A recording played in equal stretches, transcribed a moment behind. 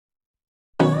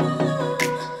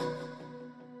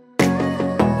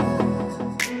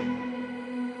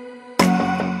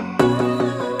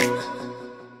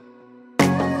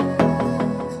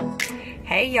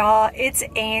y'all, it's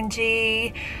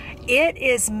Angie. It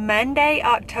is Monday,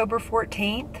 October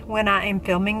 14th when I am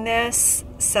filming this,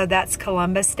 so that's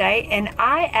Columbus Day, and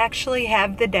I actually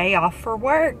have the day off from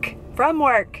work.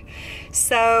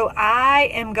 So I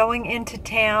am going into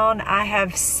town. I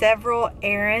have several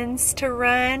errands to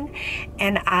run,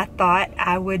 and I thought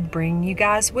I would bring you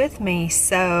guys with me.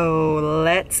 So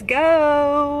let's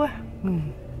go.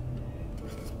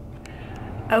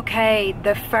 Okay,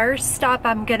 the first stop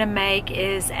I'm gonna make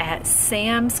is at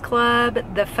Sam's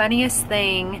Club. The funniest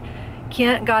thing,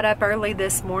 Kent got up early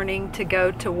this morning to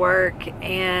go to work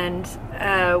and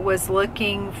was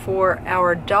looking for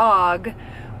our dog.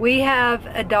 We have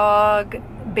a dog,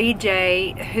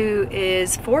 BJ, who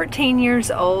is 14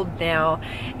 years old now,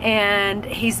 and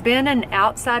he's been an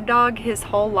outside dog his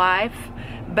whole life,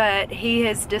 but he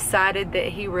has decided that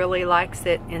he really likes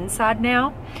it inside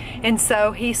now, and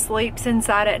so he sleeps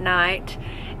inside at night.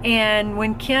 And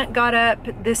when Kent got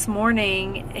up this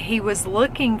morning, he was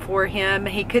looking for him.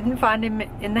 He couldn't find him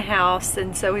in the house,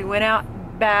 and so he went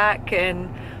out back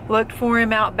and looked for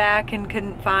him out back and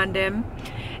couldn't find him,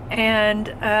 and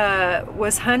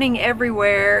was hunting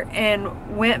everywhere,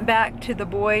 and went back to the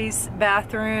boys'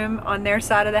 bathroom on their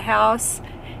side of the house,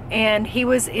 and he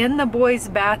was in the boys'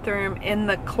 bathroom in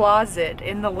the closet,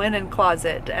 in the linen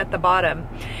closet at the bottom,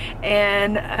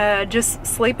 and just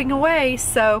sleeping away.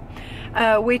 So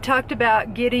we talked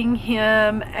about getting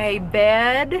him a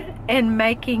bed and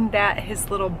making that his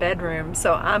little bedroom.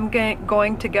 So I'm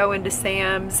going to go into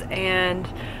Sam's and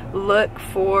look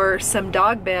for some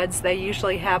dog beds. They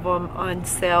usually have them on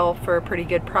sale for a pretty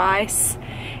good price,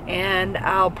 and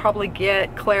I'll probably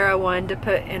get Clara one to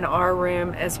put in our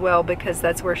room as well, because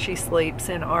that's where she sleeps,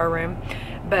 in our room.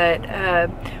 But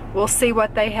we'll see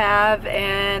what they have,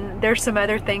 and there's some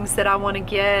other things that I want to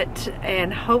get,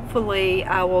 and hopefully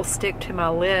I will stick to my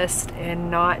list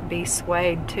and not be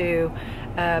swayed to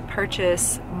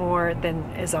purchase more than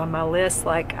is on my list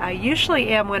like I usually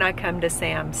am when I come to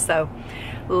Sam's. So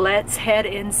let's head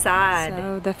inside.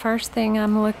 So the first thing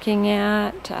I'm looking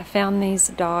at, I found these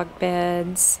dog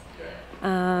beds.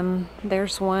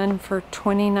 There's one for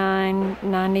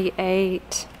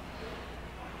 $29.98.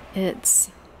 It's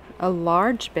a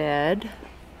large bed,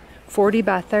 40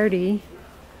 by 30,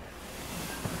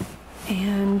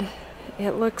 and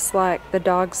it looks like the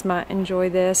dogs might enjoy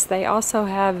this. They also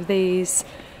have these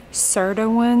Serta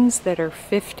ones that are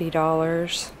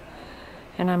 $50,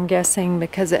 and I'm guessing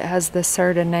because it has the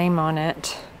Serta name on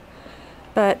it.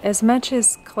 But as much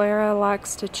as Clara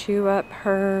likes to chew up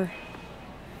her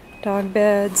dog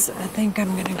beds, I think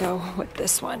I'm gonna go with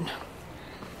this one.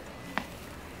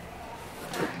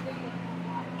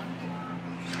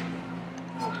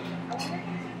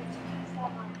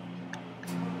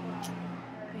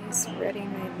 These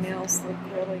ready-made meals look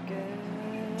really good.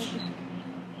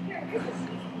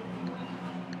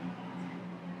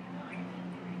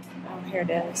 Oh, here it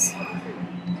is.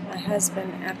 My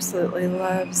husband absolutely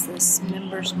loves this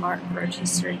Members Mark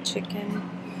rotisserie chicken.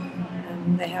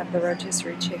 They have the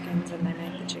rotisserie chickens, and they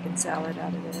make the chicken salad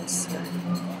out of this. So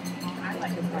I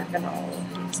think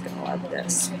he's gonna love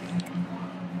this.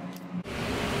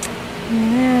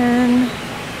 And then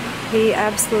he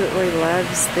absolutely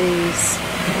loves these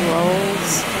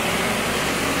rolls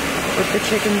with the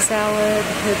chicken salad.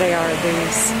 Here they are,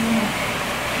 these,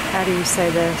 how do you say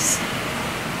this?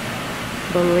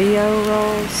 Bolillo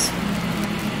rolls.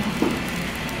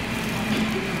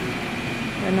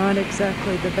 They're not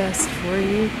exactly the best for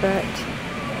you, but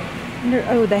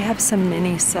oh, they have some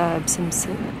mini subs, some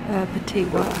petite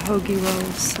hoagie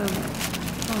rolls, so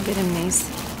I'll get him these.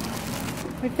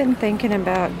 We've been thinking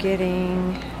about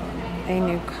getting a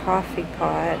new coffee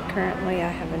pot. Currently I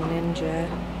have a Ninja,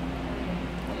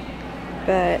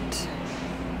 but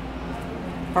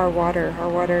our water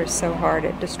is so hard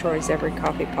it destroys every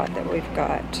coffee pot that we've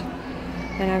got.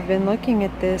 And I've been looking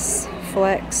at this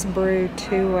Flex Brew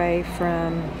 2-way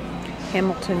from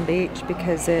Hamilton Beach,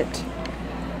 because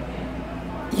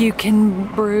you can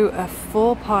brew a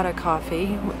full pot of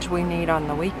coffee, which we need on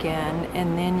the weekend,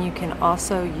 and then you can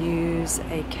also use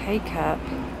a K-cup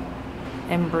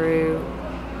and brew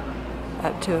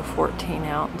up to a 14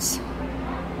 ounce,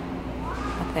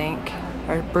 I think,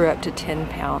 or brew up to 10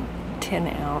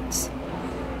 ounce.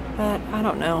 But I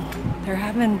don't know. They're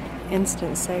having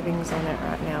instant savings on it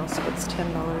right now, so it's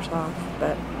 $10 off,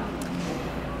 but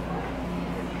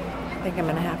I think I'm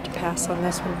gonna have to pass on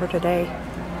this one for today.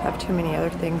 I have too many other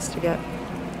things to get.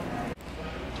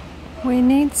 We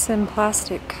need some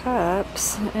plastic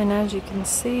cups, and as you can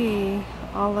see,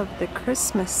 all of the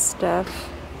Christmas stuff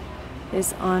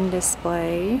is on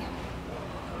display,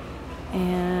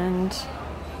 and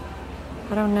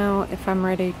I don't know if I'm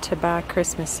ready to buy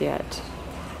Christmas yet.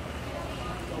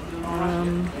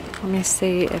 Let me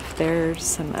see if there's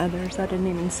some others. I didn't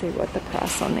even see what the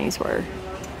price on these were.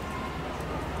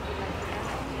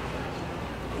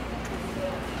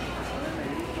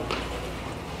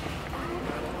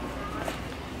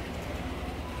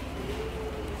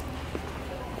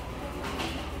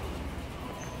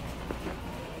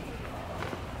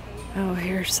 Oh,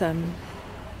 here's some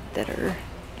that are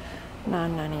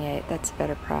 $9.98. That's a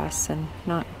better price and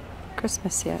not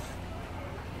Christmas yet.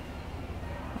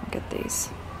 I'll get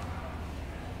these.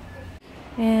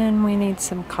 And we need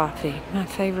some coffee. My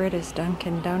favorite is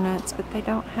Dunkin' Donuts, but they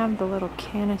don't have the little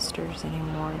canisters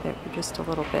anymore. They were just a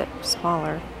little bit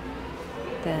smaller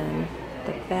than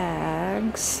the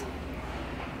bags.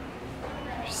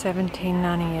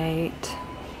 $17.98.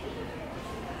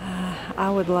 I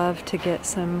would love to get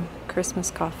some Christmas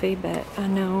coffee, but I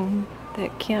know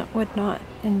that Kent would not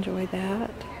enjoy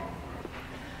that.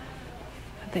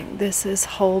 I think this is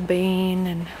whole bean,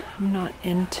 and I'm not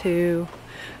into...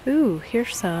 Ooh,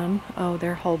 here's some. Oh,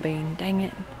 they're whole bean. Dang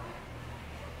it.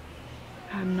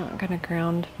 I'm not gonna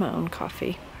ground my own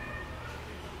coffee.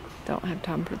 Don't have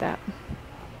time for that.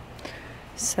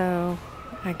 So,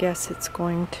 I guess it's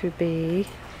going to be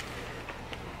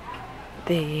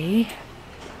the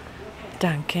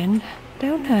Dunkin'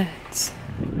 Donuts.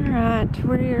 Alright,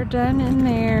 we're done in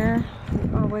there.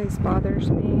 It always bothers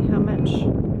me how much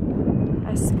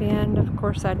I spend. Of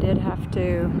course, I did have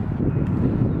to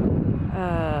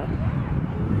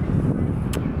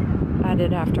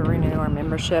renew our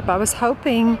membership. I was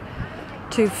hoping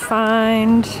to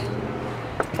find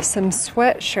some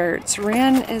sweatshirts.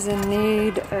 Ren is in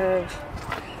need of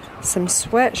some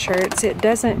sweatshirts. It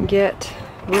doesn't get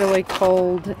really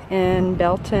cold in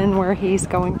Belton where he's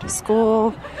going to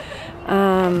school.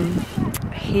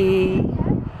 He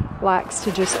likes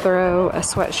to just throw a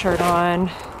sweatshirt on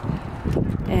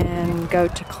and go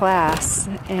to class,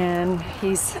 and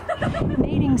he's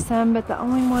needing some, but the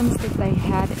only ones that they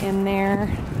had in there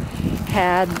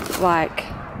had like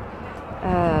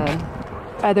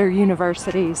other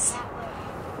universities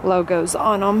logos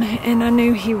on them, and I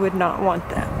knew he would not want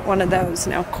that one of those.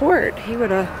 Now Court, he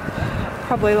would have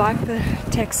probably liked the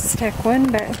Texas Tech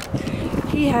one, but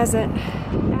he hasn't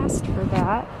asked for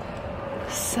that.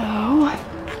 So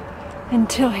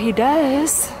until he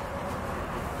does,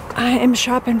 I am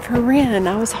shopping for Ren.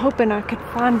 I was hoping I could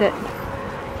find it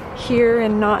here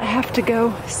and not have to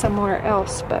go somewhere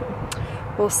else, but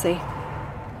we'll see.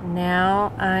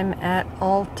 Now I'm at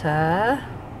Ulta.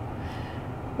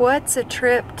 What's a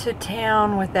trip to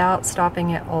town without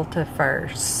stopping at Ulta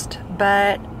first?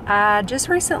 But I just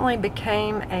recently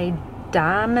became a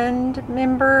Diamond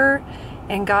member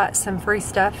and got some free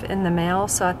stuff in the mail,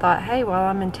 so I thought, hey, while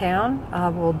I'm in town, I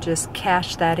will just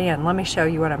cash that in. Let me show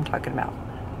you what I'm talking about.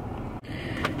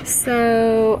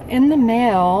 So in the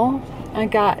mail, I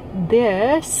got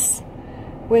this,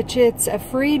 which it's a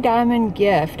free Diamond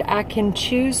gift. I can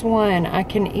choose one. I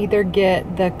can either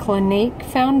get the Clinique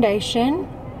foundation,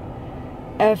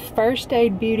 a First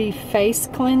Aid Beauty face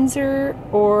cleanser,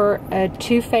 or a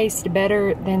Too Faced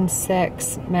Better Than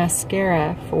Sex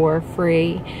mascara for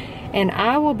free. And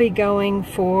I will be going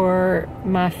for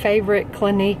my favorite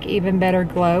Clinique Even Better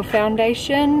Glow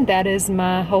foundation. That is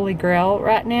my holy grail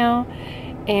right now.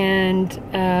 And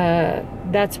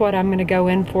that's what I'm going to go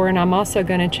in for. And I'm also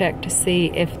going to check to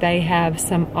see if they have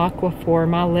some Aquaphor.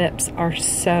 My lips are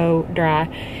so dry.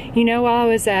 You know, while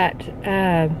I was at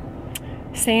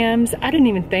Sam's, I didn't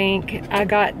even think. I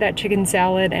got that chicken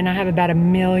salad, and I have about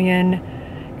 1 million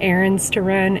errands to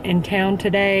run in town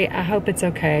today. I hope it's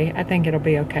okay. I think it'll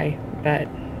be okay, but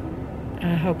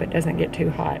I hope it doesn't get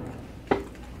too hot.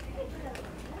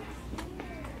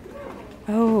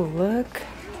 Oh, look.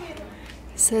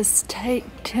 It says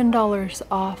take $10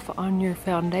 off on your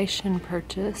foundation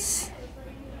purchase.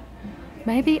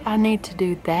 Maybe I need to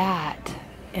do that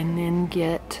and then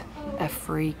get a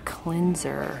free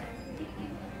cleanser.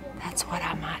 That's what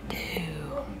I might do.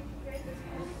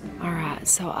 Alright,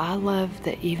 so I love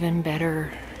the Even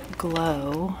Better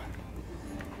Glow.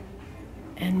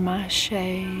 And my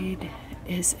shade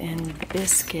is in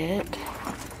Biscuit.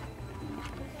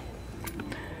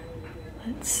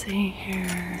 Let's see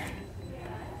here.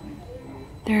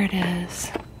 There it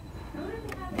is.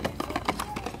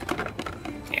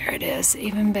 Here it is.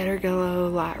 Even Better Glow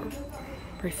Light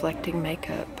Reflecting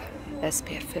Makeup.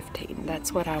 SPF 15.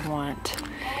 That's what I want.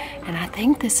 And I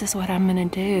think this is what I'm going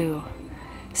to do.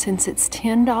 Since it's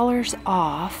 $10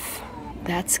 off,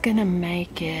 that's going to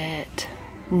make it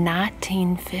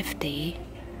 $19.50.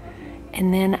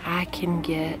 And then I can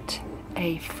get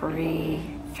a free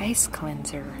face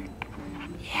cleanser.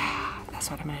 That's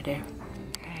what I'm gonna do.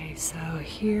 Okay, so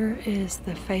here is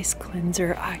the face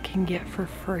cleanser I can get for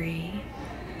free.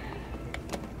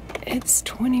 It's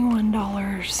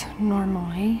 $21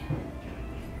 normally.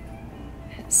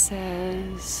 It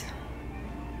says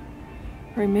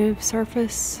remove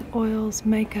surface oils,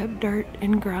 makeup, dirt,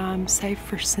 and grime, safe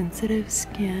for sensitive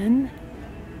skin.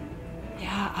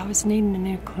 Yeah, I was needing a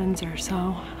new cleanser,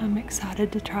 so I'm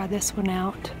excited to try this one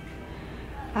out.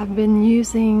 I've been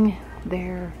using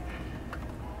their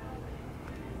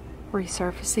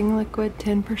resurfacing liquid,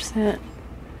 10%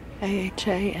 AHA,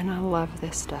 and I love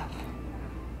this stuff.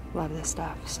 Love this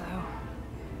stuff, so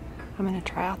I'm gonna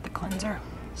try out the cleanser.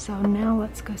 So now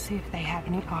let's go see if they have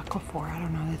any Aquaphor. I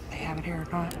don't know if they have it here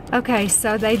or not. Okay,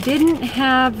 so they didn't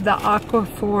have the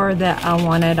Aquaphor that I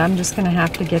wanted. I'm just gonna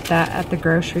have to get that at the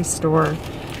grocery store.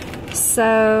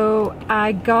 So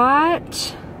I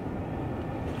got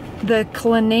the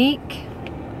Clinique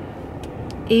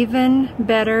Even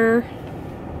Better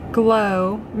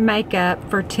Glow makeup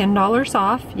for $10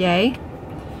 off, yay.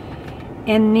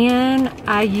 And then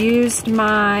I used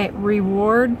my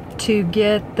reward to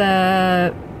get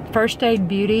the First Aid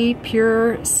Beauty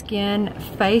Pure Skin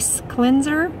Face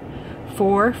Cleanser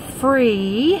for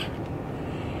free.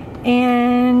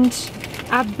 And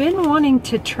I've been wanting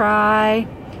to try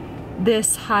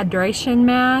this hydration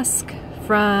mask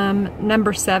from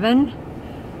number 7.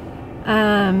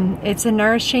 It's a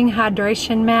nourishing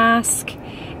hydration mask,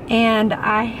 and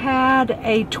I had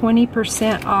a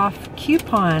 20% off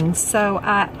coupon, so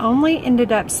I only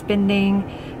ended up spending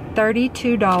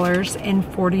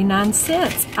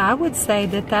 $32.49. I would say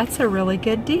that that's a really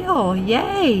good deal.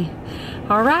 Yay!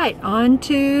 All right, on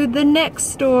to the next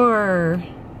store.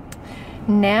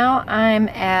 Now I'm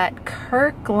at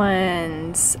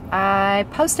Kirkland's. I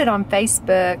posted on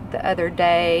Facebook the other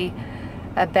day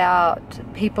about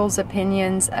people's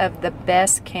opinions of the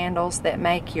best candles that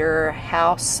make your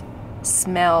house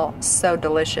smell so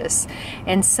delicious,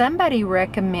 and somebody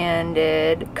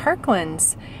recommended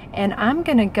Kirkland's, and I'm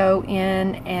gonna go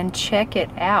in and check it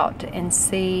out and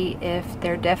see if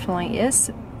there definitely is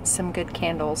some good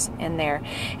candles in there.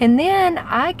 And then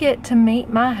I get to meet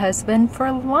my husband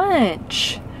for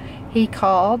lunch. He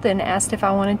called and asked if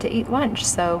I wanted to eat lunch,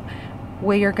 so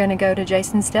we are gonna go to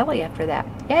Jason's Deli after that.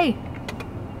 Yay!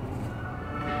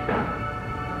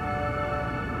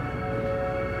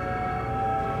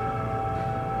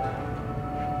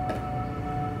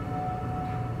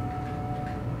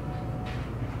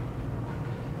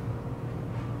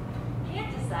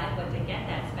 What to get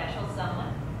that special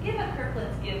someone? Give a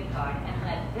Kirkland's gift card and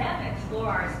let them explore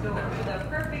our store for the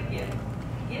perfect gift.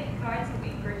 Gift cards can be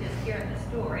purchased here in the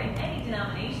store in any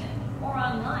denomination or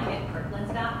online at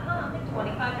Kirklands.com in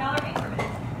 $25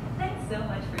 increments. Thanks so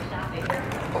much for shopping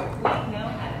Kirkland's. We know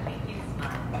how to make you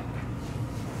smile.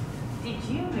 Did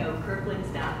you know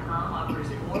Kirklands.com offers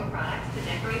more products to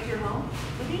decorate your home?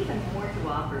 With even more to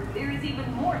offer, there is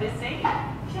even more to save.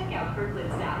 Check out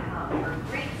Kirklands.com for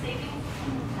great savings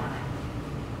anytime.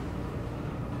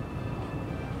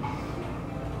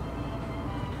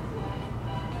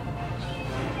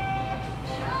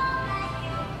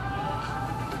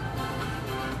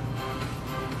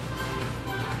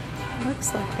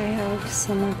 Looks like they have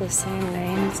some of the same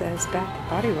names as Bath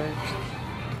Body Works.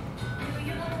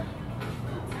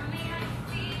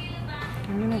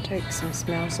 I'm gonna take some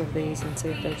smells of these and see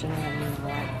if there's any of them I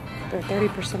like. They're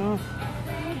 30% off.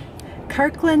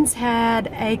 Kirkland's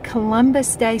had a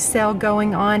Columbus Day sale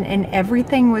going on and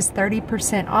everything was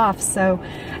 30% off. So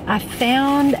I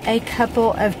found a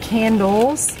couple of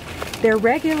candles. They're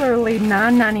regularly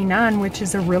 $9.99, which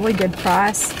is a really good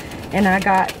price. And I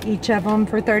got each of them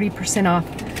for 30% off.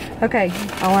 Okay,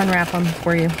 I'll unwrap them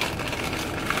for you.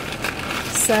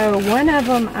 So one of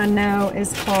them I know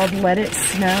is called Let It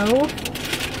Snow.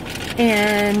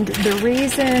 And the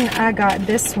reason I got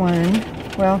this one,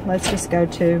 well, let's just go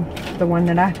to the one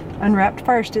that I unwrapped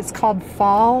first. It's called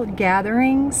Fall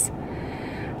Gatherings.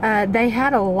 They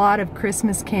had a lot of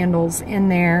Christmas candles in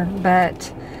there,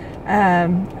 but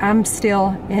I'm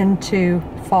still into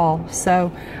fall.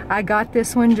 So I got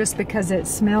this one just because it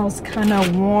smells kind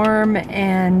of warm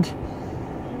and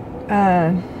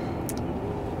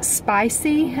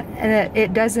spicy.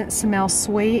 It doesn't smell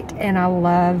sweet, and I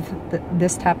love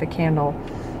this type of candle.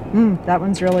 That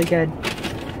one's really good.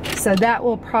 So that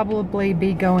will probably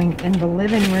be going in the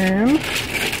living room.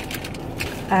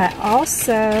 I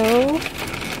also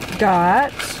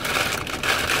got,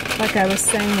 like I was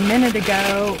saying a minute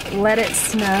ago, Let It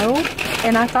Snow.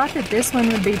 And I thought that this one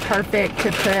would be perfect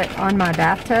to put on my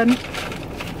bathtub.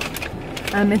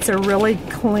 It's a really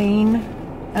clean,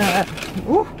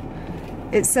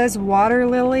 it says water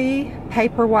lily,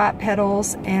 paper white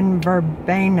petals and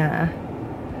verbena.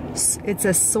 It's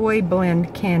a soy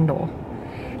blend candle.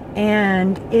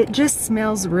 And it just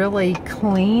smells really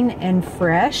clean and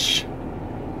fresh.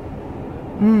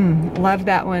 Love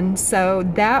that one. So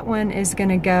that one is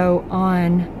gonna go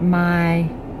on my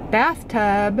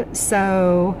bathtub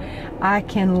so I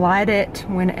can light it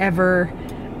whenever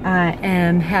I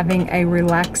am having a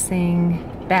relaxing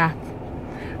bath.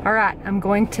 All right, I'm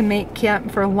going to meet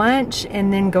Kemp for lunch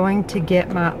and then going to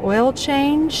get my oil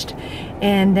changed,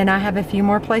 and then I have a few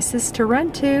more places to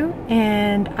run to,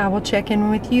 and I will check in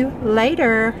with you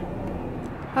later.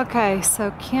 Okay,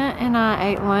 so Kent and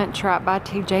I ate lunch right by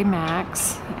TJ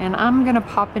Maxx, and I'm gonna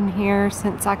pop in here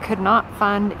since I could not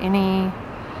find any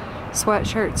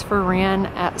sweatshirts for Ren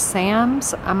at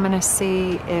Sam's. I'm gonna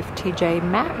see if TJ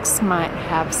Maxx might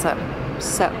have some.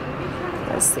 So,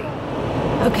 let's see.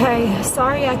 Okay,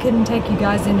 sorry I couldn't take you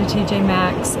guys into TJ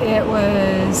Maxx. It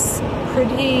was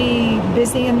pretty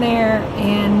busy in there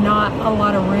and not a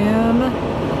lot of room,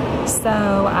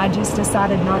 so I just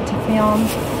decided not to film.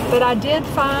 But I did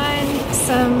find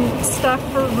some stuff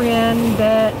for Ren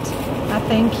that I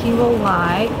think he will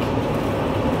like.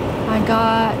 I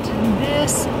got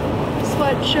this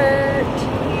sweatshirt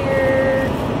here,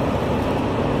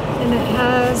 and it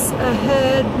has a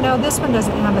hood. No, this one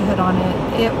doesn't have a hood on it.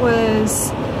 It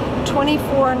was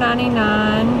 $24.99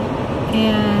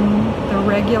 and the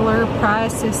regular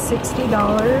price is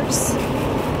 $60.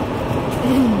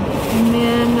 And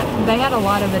then they had a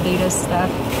lot of Adidas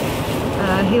stuff.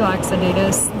 He likes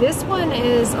Adidas. This one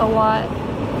is a lot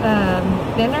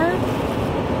thinner,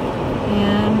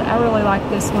 and I really like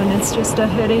this one. It's just a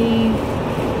hoodie.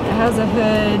 It has a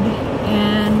hood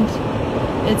and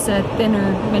it's a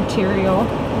thinner material,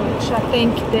 which I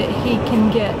think that he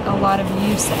can get a lot of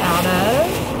use out of.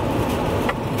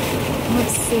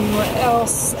 Let's see what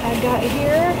else I got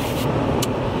here.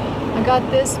 I got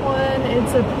this one.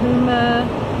 It's a Puma.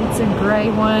 It's a gray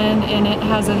one, and it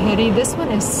has a hoodie. This one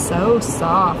is so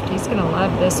soft. He's gonna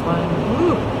love this one.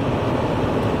 Ooh.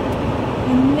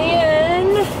 And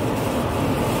then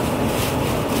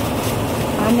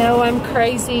I know I'm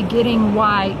crazy getting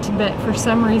white, but for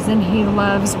some reason he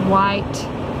loves white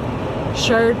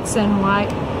shirts and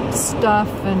white stuff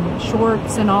and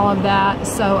shorts and all of that.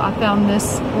 So I found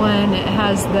this one. It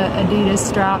has the Adidas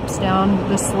strapes down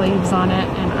the sleeves on it,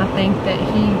 and I think that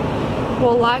he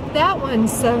will like that one.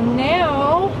 So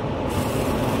now,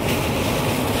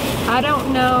 I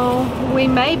don't know, we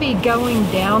may be going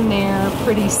down there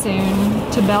pretty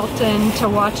soon to Belton to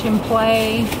watch him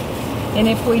play, and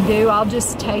if we do, I'll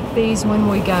just take these when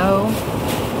we go.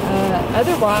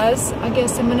 Otherwise, I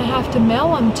guess I'm gonna have to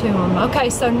mail them to him. Okay,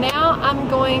 so now I'm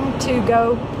going to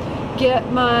go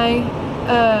get my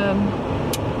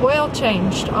oil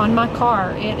changed on my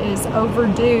car. It is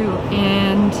overdue,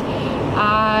 and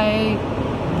I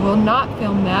will not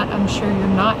film that. I'm sure you're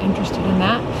not interested in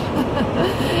that.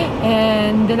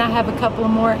 And then I have a couple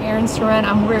of more errands to run.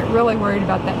 I'm really worried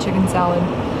about that chicken salad.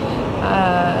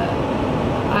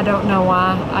 I don't know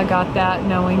why I got that,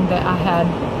 knowing that I had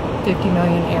 50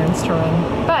 million errands to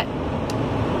run, but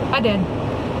I did.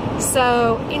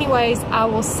 So anyways, I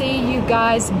will see you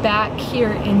guys back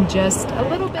here in just a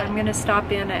little bit. I'm gonna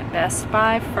stop in at Best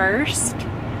Buy first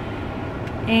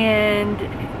and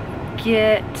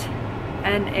get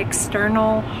an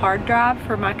external hard drive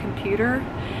for my computer.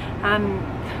 I'm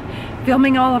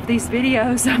filming all of these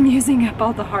videos. I'm using up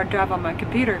all the hard drive on my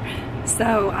computer.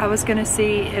 So I was gonna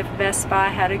see if Best Buy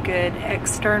had a good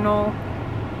external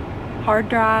hard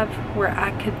drive where I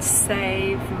could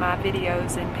save my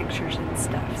videos and pictures and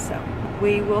stuff. So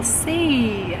we will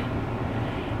see.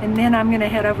 And then I'm gonna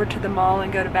head over to the mall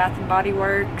and go to Bath and Body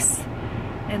Works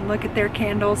and look at their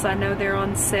candles. I know they're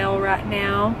on sale right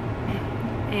now.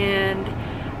 And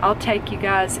I'll take you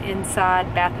guys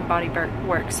inside Bath and Body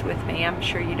Works with me. I'm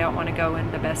sure you don't want to go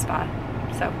into Best Buy.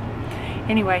 So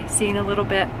anyway, see you in a little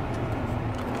bit.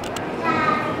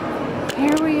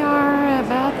 Here we are at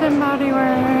Bath and Body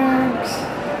Works.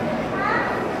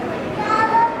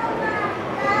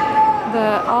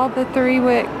 All the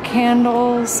 3-wick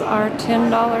candles are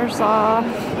 $10 off.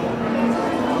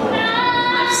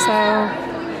 So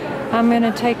I'm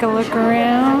gonna take a look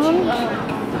around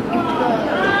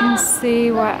and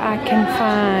see what I can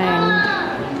find.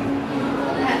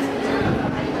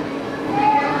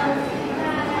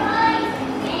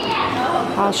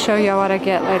 I'll show you what I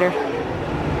get later.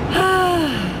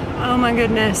 Oh my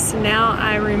goodness, now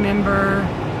I remember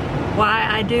why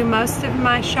I do most of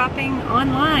my shopping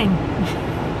online.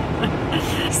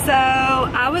 So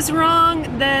I was wrong.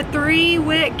 The 3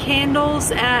 wick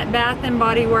candles at Bath &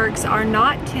 Body Works are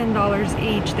not $10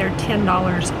 each. They're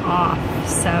 $10 off.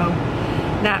 So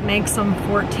that makes them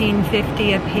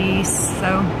 $14.50 a piece.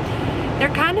 So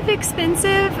they're kind of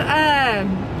expensive.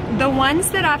 The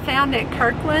ones that I found at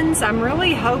Kirkland's, I'm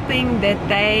really hoping that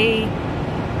they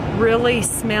really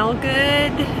smell good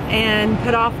and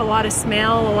put off a lot of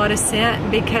smell, a lot of scent,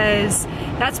 because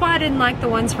that's why I didn't like the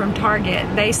ones from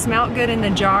Target. They smelled good in the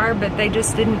jar, but they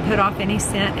just didn't put off any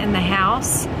scent in the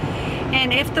house.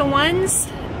 And if the ones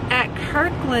at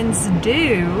Kirkland's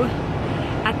do,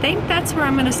 I think that's where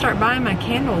I'm going to start buying my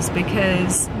candles,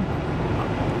 because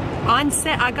on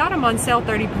sale, I got them on sale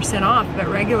 30% off, but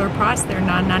regular price they're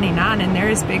 $9.99, and they're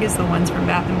as big as the ones from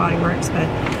Bath & Body Works. But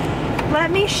let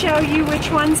me show you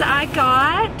which ones I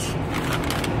got.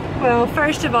 Well,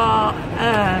 first of all,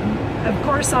 of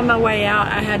course on my way out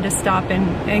I had to stop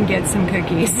and get some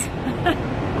cookies.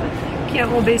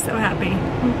 Kent will be so happy.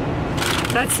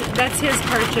 That's his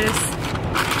purchase.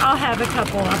 I'll have a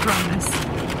couple, I promise.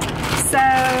 So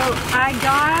I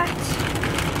got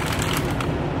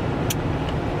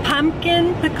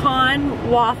pumpkin pecan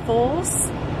waffles.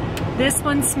 This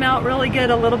one smelled really good,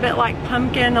 a little bit like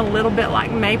pumpkin, a little bit like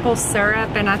maple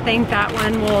syrup, and I think that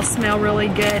one will smell really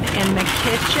good in the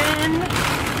kitchen.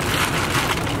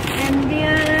 And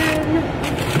then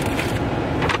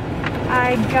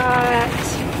I got,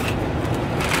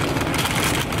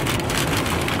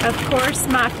 of course,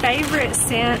 my favorite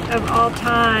scent of all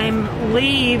time,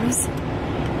 Leaves.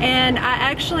 And I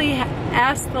actually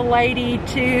asked the lady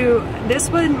to, this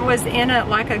one was in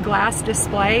like a glass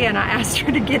display, and I asked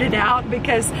her to get it out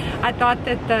because I thought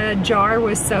that the jar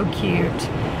was so cute.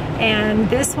 And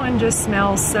this one just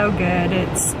smells so good.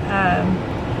 It's,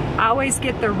 I always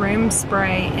get the room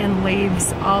spray in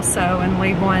Leaves also, and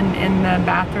leave one in the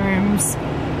bathrooms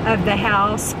of the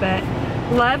house, but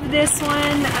love this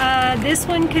one. This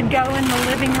one could go in the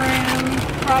living room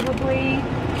probably,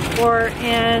 or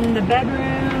in the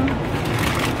bedroom.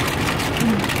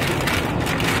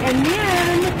 And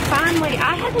then finally,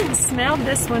 I hadn't smelled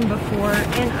this one before,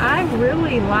 and I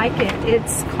really like it.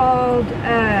 It's called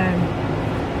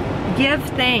Give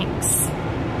Thanks.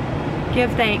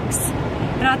 Give Thanks.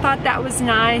 And I thought that was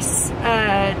nice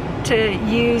to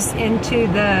use into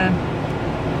the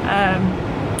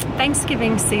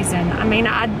Thanksgiving season. I mean,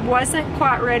 I wasn't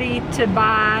quite ready to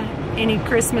buy any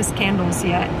Christmas candles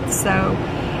yet, so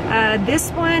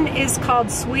this one is called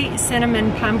Sweet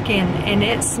Cinnamon Pumpkin, and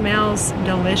it smells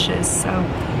delicious. So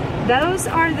those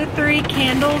are the 3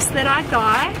 candles that I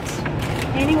got.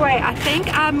 Anyway, I think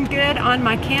I'm good on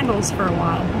my candles for a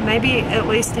while, maybe at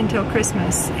least until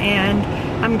Christmas. And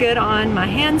I'm good on my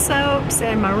hand soaps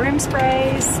and my room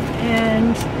sprays.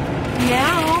 And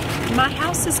now my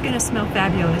house is gonna smell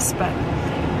fabulous, but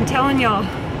I'm telling y'all,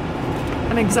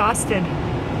 I'm exhausted.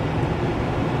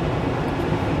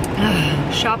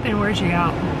 Shopping wears you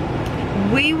out.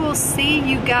 We will see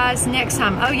you guys next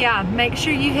time. Oh yeah, make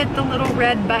sure you hit the little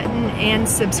red button and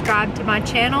subscribe to my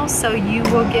channel so you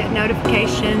will get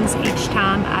notifications each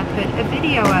time I put a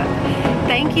video up.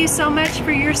 Thank you so much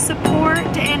for your support,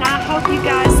 and I hope you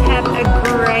guys have a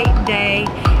great day,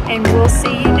 and we'll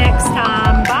see you next time.